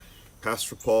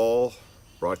Pastor Paul,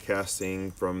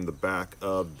 broadcasting from the back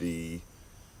of the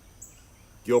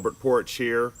Gilbert porch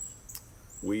here.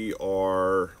 We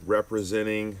are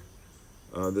representing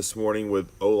this morning with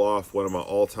Olaf, one of my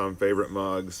all-time favorite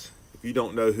mugs. If you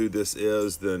don't know who this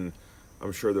is, then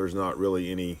I'm sure there's not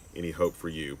really any hope for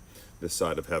you this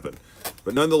side of heaven.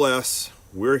 But nonetheless,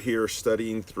 we're here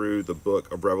studying through the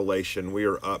book of Revelation. We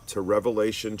are up to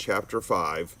Revelation chapter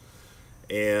 5,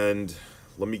 and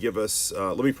let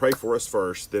me pray for us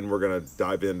first, then we're going to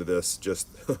dive into this just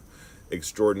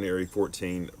extraordinary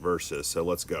 14 verses. So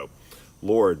let's go.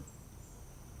 Lord,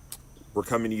 we're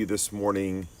coming to you this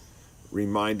morning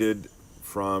reminded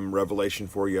from Revelation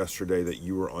 4 yesterday that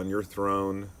you are on your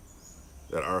throne,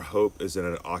 that our hope is in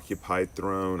an occupied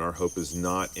throne. Our hope is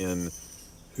not in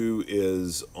who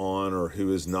is on or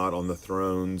who is not on the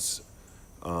thrones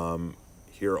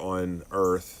here on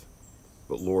earth,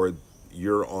 but Lord,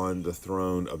 you're on the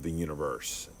throne of the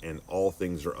universe, and all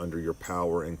things are under your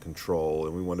power and control,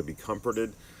 and we want to be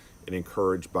comforted and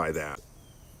encouraged by that.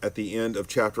 At the end of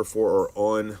chapter 4 are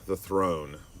on the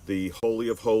throne. The Holy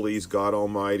of Holies, God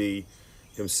Almighty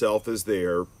himself is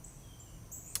there,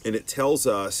 and it tells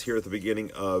us here at the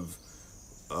beginning of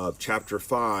chapter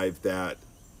 5 that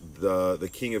the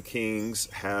King of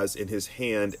Kings has in his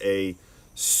hand a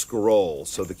scroll.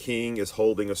 So the king is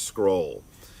holding a scroll.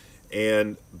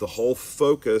 And the whole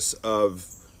focus of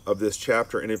this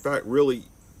chapter, and in fact, really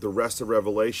the rest of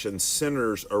Revelation,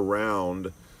 centers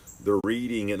around the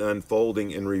reading and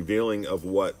unfolding and revealing of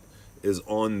what is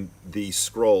on these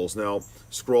scrolls. Now,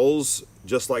 scrolls,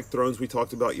 just like thrones we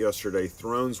talked about yesterday,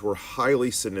 thrones were highly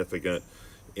significant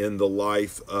in the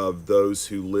life of those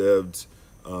who lived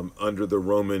under the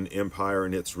Roman Empire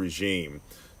and its regime.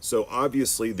 So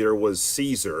obviously there was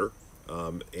Caesar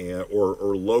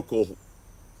or local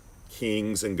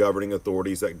kings and governing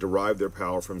authorities that derived their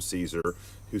power from Caesar,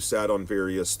 who sat on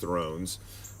various thrones.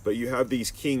 But you have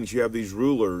these kings, you have these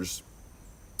rulers,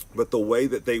 but the way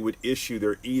that they would issue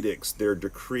their edicts, their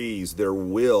decrees, their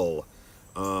will,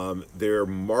 their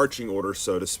marching orders,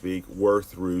 so to speak, were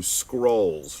through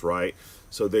scrolls, right?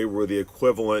 So they were the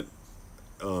equivalent,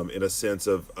 in a sense,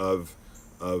 of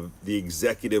the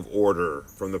executive order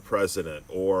from the president,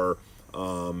 or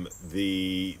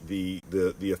the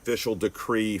official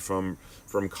decree from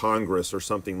Congress, or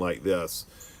something like this.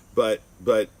 But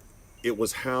it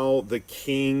was how the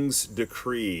king's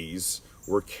decrees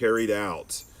were carried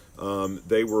out.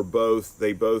 They both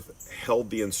held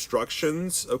the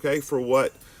instructions, okay, for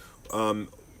what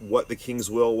the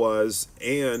king's will was,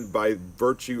 and by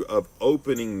virtue of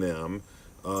opening them,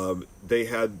 they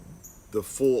had the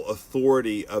full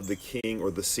authority of the king or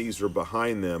the Caesar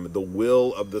behind them. The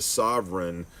will of the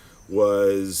sovereign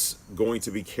was going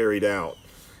to be carried out.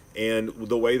 And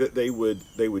the way that they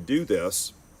would do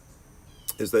this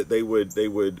is that they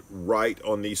would write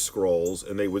on these scrolls,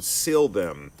 and they would seal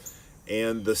them.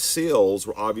 And the seals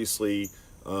were obviously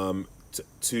to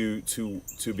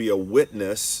be a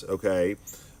witness, okay,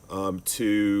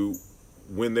 to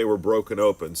when they were broken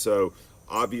open. So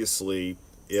obviously,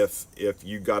 if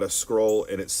you got a scroll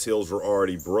and its seals were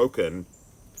already broken,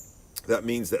 that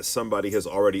means that somebody has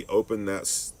already opened that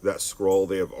scroll.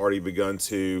 They have already begun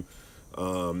to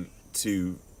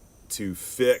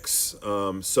fix,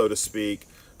 so to speak,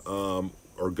 or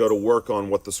go to work on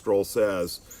what the scroll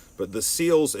says. But the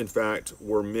seals, in fact,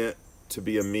 were meant to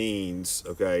be a means,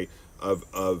 okay,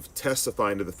 of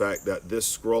testifying to the fact that this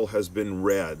scroll has been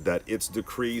read, that its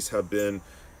decrees have been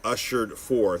ushered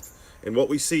forth. And what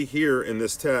we see here in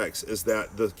this text is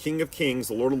that the King of Kings,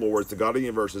 the Lord of Lords, the God of the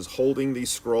universe, is holding these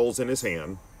scrolls in his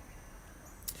hand,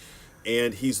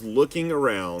 and he's looking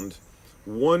around,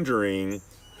 wondering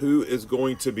who is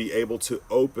going to be able to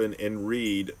open and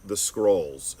read the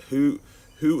scrolls. Who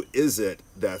is it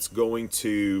that's going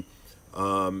to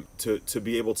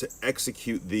be able to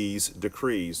execute these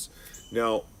decrees?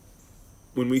 Now,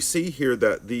 when we see here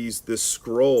that this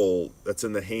scroll that's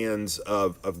in the hands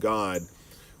of God,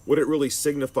 what it really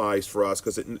signifies for us,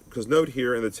 because note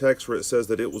here in the text where it says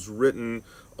that it was written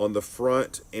on the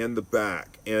front and the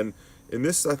back, and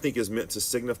this, I think, is meant to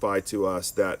signify to us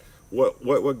that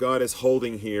what God is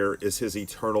holding here is his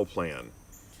eternal plan,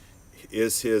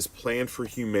 is his plan for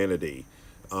humanity.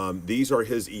 These are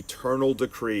his eternal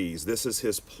decrees. This is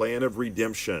his plan of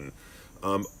redemption.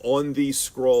 On these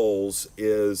scrolls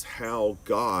is how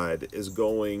God is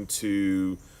going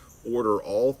to order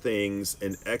all things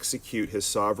and execute his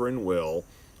sovereign will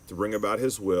to bring about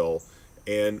his will,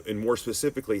 and more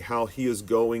specifically, how he is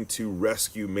going to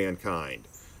rescue mankind.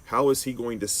 How is he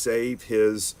going to save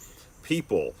his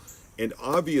people? And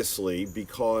obviously,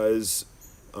 because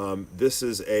This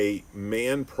is a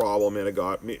man problem and a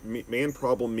God man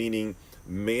problem, meaning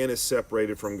man is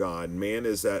separated from God. Man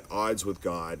is at odds with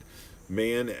God.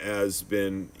 Man has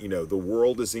been, the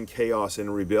world is in chaos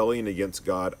and rebellion against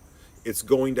God. It's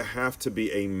going to have to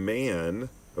be a man,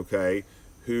 okay,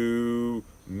 who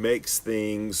makes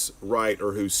things right,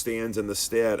 or who stands in the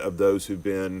stead of those who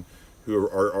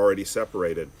are already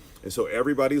separated. And so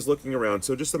everybody's looking around.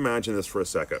 So just imagine this for a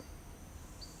second.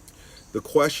 The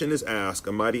question is asked,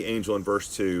 a mighty angel in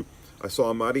verse 2, I saw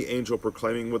a mighty angel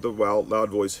proclaiming with a loud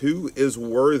voice, who is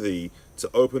worthy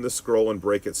to open the scroll and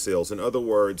break its seals? In other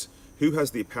words, who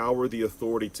has the power, the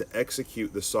authority to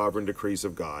execute the sovereign decrees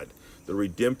of God, the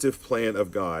redemptive plan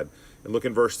of God? And look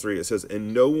in verse 3, it says,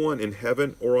 and no one in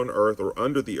heaven or on earth or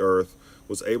under the earth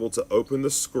was able to open the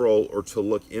scroll or to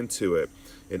look into it.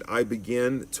 And I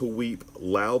began to weep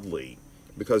loudly,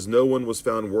 because no one was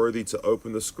found worthy to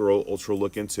open the scroll or to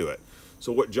look into it.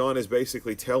 So what John is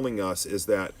basically telling us is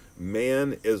that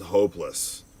man is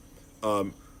hopeless.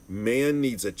 Man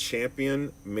needs a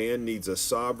champion. Man needs a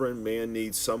sovereign. Man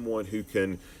needs someone who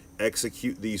can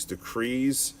execute these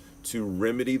decrees to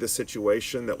remedy the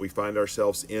situation that we find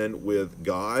ourselves in with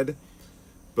God.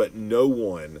 But no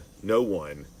one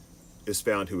is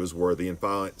found who is worthy. In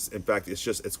fact,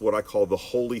 it's what I call the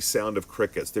holy sound of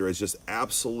crickets. There is just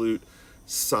absolute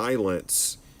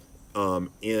silence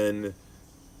in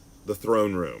the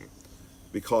throne room,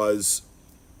 because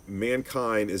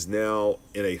mankind is now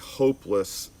in a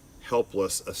hopeless,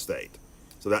 helpless estate.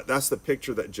 So that's the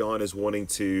picture that John is wanting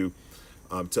to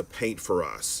paint for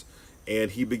us. And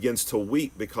he begins to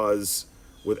weep because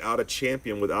without a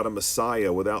champion, without a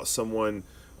Messiah, without someone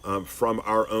from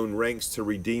our own ranks to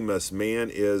redeem us, man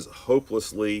is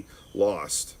hopelessly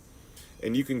lost.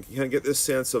 And you can kind of get this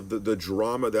sense of the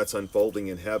drama that's unfolding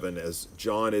in heaven as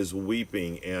John is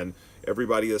weeping and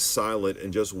everybody is silent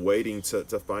and just waiting to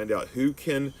find out who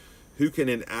can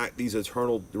enact these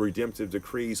eternal redemptive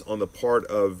decrees on the part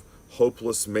of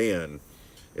hopeless man.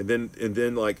 And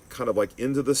then like kind of like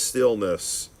into the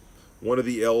stillness, one of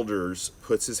the elders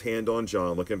puts his hand on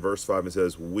John. Look in verse 5 and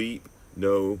says, weep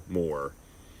no more.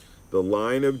 The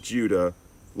Lion of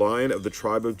the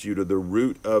tribe of Judah, the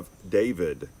root of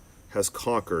David, has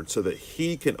conquered, so that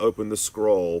he can open the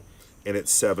scroll and its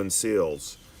 7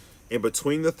 seals. And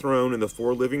between the throne and the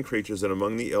 4 living creatures and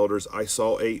among the elders, I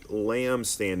saw a lamb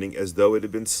standing as though it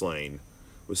had been slain,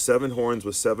 with 7 horns,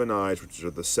 with 7 eyes, which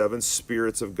are the 7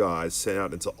 spirits of God sent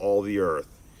out into all the earth.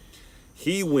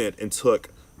 He went and took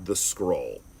the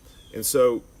scroll. And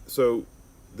so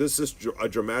this is a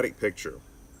dramatic picture.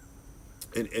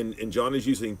 And John is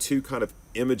using 2 kind of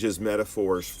images,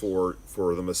 metaphors for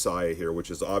the Messiah here, which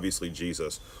is obviously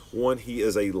Jesus. One, he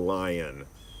is a lion.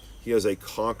 He is a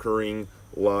conquering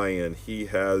lion. He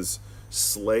has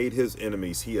slayed his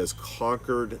enemies. He has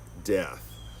conquered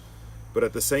death. But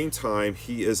at the same time,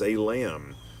 he is a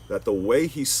lamb. That the way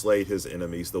he slayed his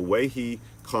enemies, the way he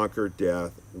conquered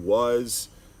death, was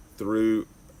through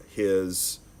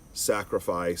his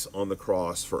sacrifice on the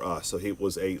cross for us. So he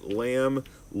was a lamb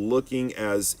looking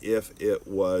as if it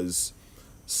was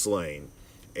slain.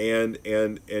 And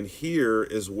here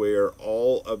is where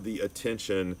all of the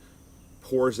attention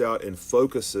pours out and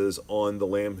focuses on the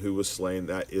lamb who was slain,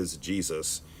 that is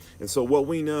Jesus. And so what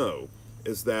we know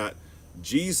is that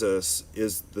Jesus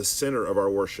is the center of our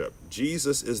worship.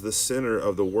 Jesus is the center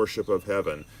of the worship of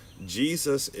heaven.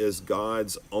 Jesus is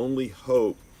God's only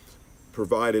hope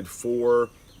provided for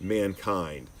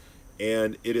mankind.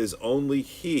 And it is only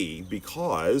he,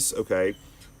 because,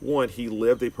 one, he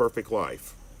lived a perfect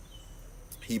life.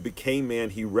 He became man.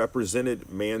 He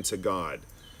represented man to God.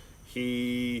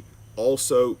 He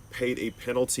also paid a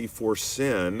penalty for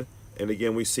sin. And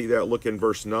again, we see that. Look in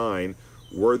verse 9.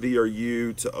 Worthy are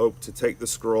you to take the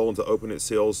scroll and to open its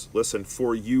seals. Listen,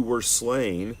 for you were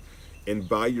slain, and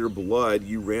by your blood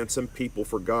you ransomed people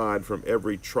for God from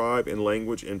every tribe and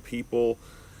language and people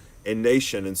and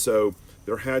nation. And so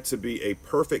there had to be a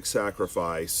perfect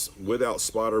sacrifice without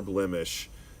spot or blemish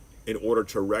in order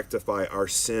to rectify our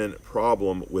sin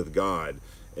problem with God.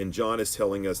 And John is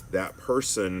telling us that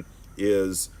person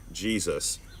is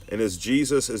Jesus. And as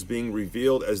Jesus is being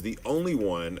revealed as the only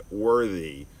one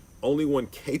worthy, only one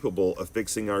capable of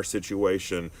fixing our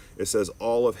situation, it says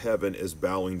all of heaven is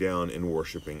bowing down and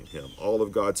worshiping him. All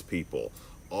of God's people,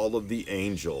 all of the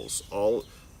angels, all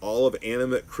of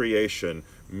animate creation,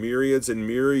 myriads and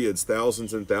myriads,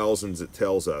 thousands and thousands, it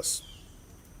tells us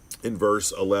in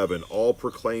verse 11, all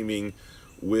proclaiming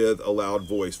with a loud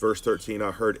voice. Verse 13,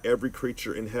 I heard every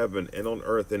creature in heaven and on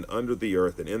earth and under the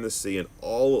earth and in the sea and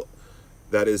all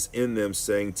that is in them,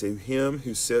 saying, to him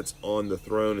who sits on the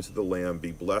throne and to the Lamb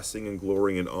be blessing and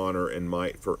glory and honor and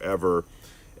might forever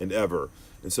and ever.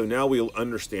 And so now we'll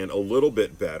understand a little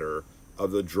bit better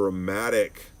of the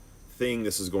dramatic thing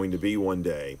this is going to be one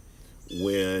day,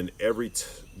 when every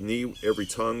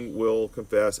tongue will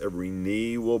confess, every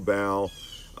knee will bow.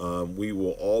 We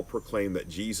will all proclaim that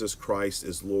Jesus Christ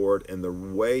is Lord, and the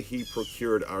way he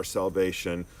procured our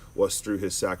salvation was through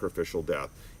his sacrificial death.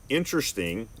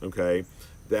 Interesting, okay,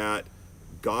 that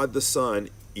God the Son,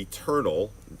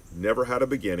 eternal, never had a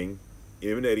beginning,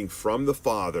 emanating from the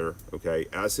Father, okay,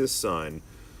 as his Son,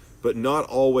 but not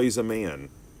always a man.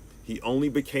 He only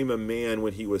became a man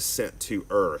when he was sent to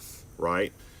earth,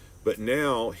 right? But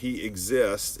now he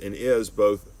exists and is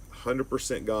both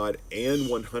 100% God and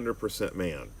 100%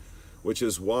 man, which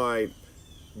is why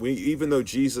even though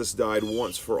Jesus died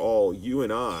once for all, you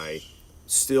and I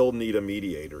still need a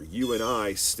mediator. You and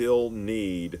I still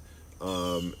need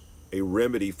a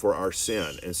remedy for our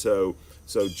sin. And so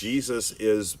Jesus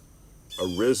is a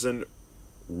risen,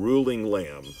 ruling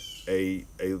Lamb, the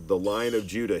Lion of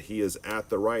Judah. He is at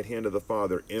the right hand of the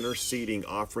Father, interceding,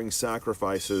 offering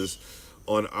sacrifices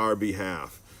on our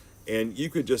behalf. And you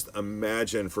could just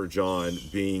imagine for John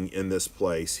being in this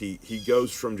place. He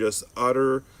goes from just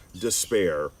utter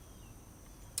despair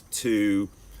to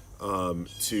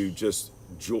just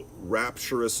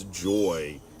rapturous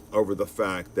joy over the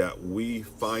fact that we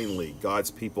finally, God's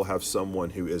people, have someone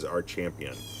who is our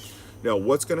champion. Now,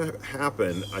 what's going to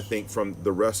happen, I think, from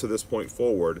the rest of this point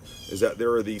forward is that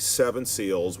there are these 7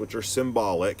 seals, which are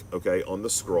symbolic, okay, on the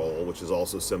scroll, which is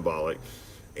also symbolic.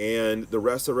 And the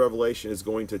rest of Revelation is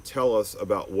going to tell us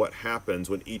about what happens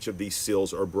when each of these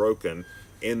seals are broken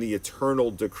and the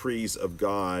eternal decrees of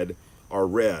God are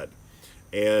read.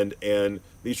 And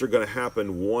these are going to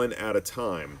happen one at a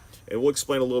time. And we'll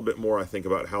explain a little bit more, I think,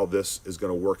 about how this is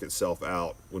going to work itself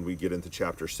out when we get into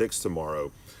chapter 6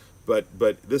 tomorrow. But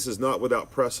this is not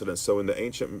without precedent. So in the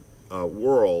ancient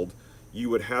world, you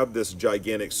would have this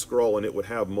gigantic scroll and it would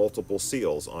have multiple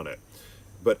seals on it.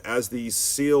 But as these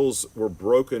seals were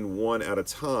broken one at a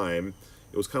time,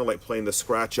 it was kind of like playing the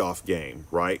scratch-off game,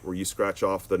 right? Where you scratch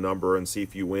off the number and see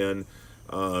if you win.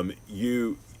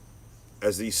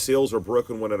 As these seals are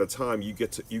broken one at a time, you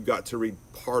got to read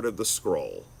part of the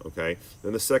scroll, okay?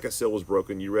 Then the second seal was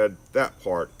broken, you read that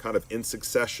part kind of in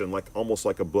succession, almost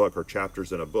like a book or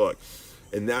chapters in a book.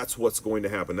 And that's what's going to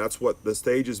happen. That's what the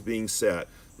stage is being set.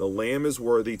 The Lamb is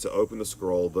worthy to open the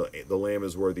scroll. The Lamb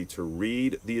is worthy to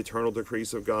read the eternal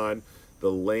decrees of God. The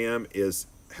Lamb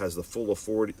has the full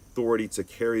authority to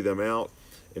carry them out.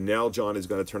 And now John is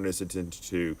going to turn his attention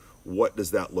to what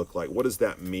does that look like? What does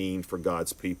that mean for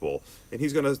God's people? And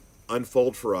he's going to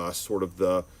unfold for us sort of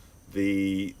the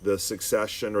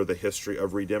succession or the history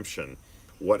of redemption.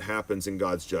 What happens in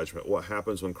God's judgment? What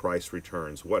happens when Christ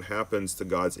returns? What happens to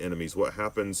God's enemies? What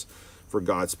happens for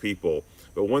God's people?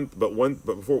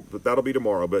 But that'll be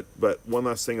tomorrow. But one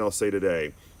last thing I'll say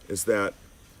today is that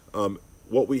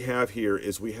what we have here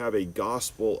is we have a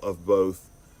gospel of both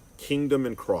kingdom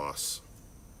and cross.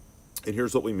 And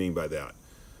here's what we mean by that.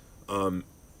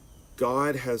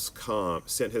 God has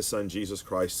sent his son Jesus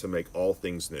Christ to make all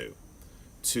things new,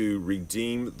 to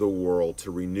redeem the world,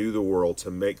 to renew the world,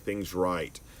 to make things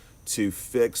right, to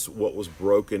fix what was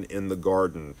broken in the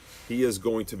garden. He is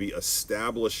going to be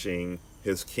establishing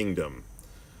his kingdom.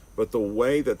 But the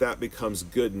way that becomes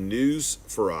good news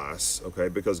for us, okay,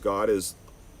 because God is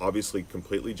obviously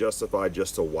completely justified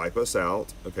just to wipe us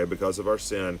out, okay, because of our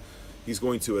sin, he's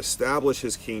going to establish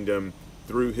his kingdom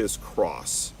through his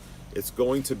cross. It's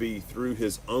going to be through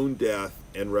his own death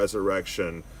and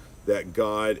resurrection that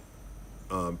God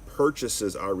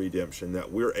purchases our redemption,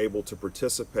 that we're able to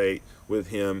participate with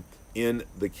him in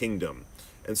the kingdom.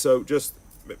 And so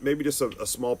maybe just a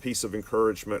small piece of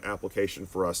encouragement application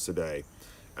for us today.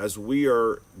 As we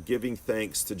are giving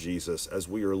thanks to Jesus, as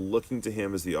we are looking to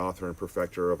him as the author and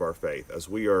perfecter of our faith, as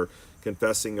we are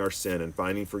confessing our sin and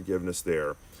finding forgiveness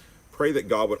there, pray that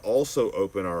God would also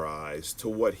open our eyes to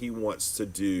what he wants to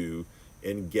do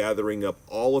in gathering up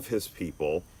all of his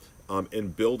people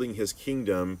and building his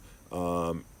kingdom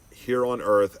here on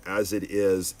earth as it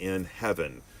is in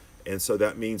heaven. And so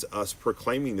that means us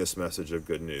proclaiming this message of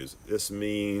good news. This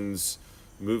means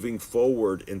moving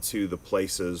forward into the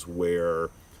places where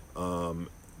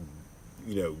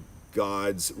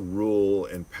God's rule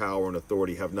and power and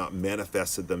authority have not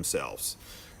manifested themselves.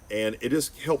 And it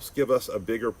just helps give us a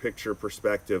bigger picture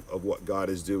perspective of what God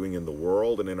is doing in the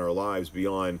world and in our lives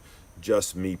beyond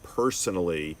just me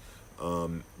personally,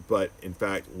 but in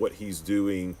fact what he's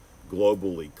doing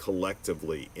globally,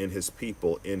 collectively, in his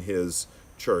people, in his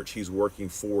church. He's working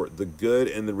for the good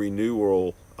and the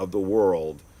renewal of the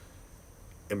world.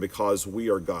 And because we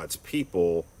are God's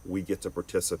people, we get to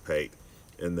participate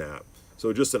in that.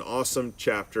 So just an awesome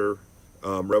chapter,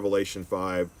 Revelation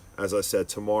 5. As I said,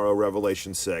 tomorrow,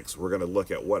 Revelation 6, we're going to look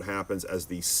at what happens as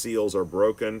these seals are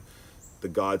broken. The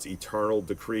God's eternal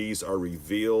decrees are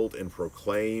revealed and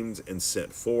proclaimed and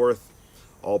sent forth,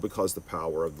 all because the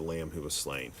power of the Lamb who was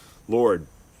slain. Lord,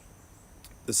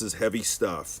 this is heavy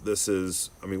stuff.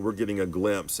 We're getting a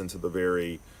glimpse into the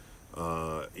very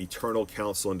eternal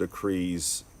counsel and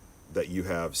decrees that you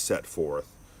have set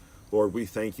forth. Lord, we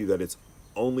thank you that it's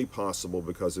only possible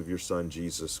because of your Son,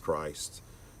 Jesus Christ,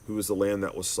 who is the Lamb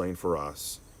that was slain for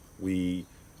us. We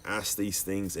ask these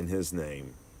things in his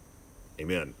name.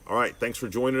 Amen. All right, thanks for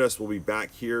joining us. We'll be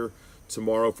back here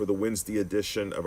tomorrow for the Wednesday edition of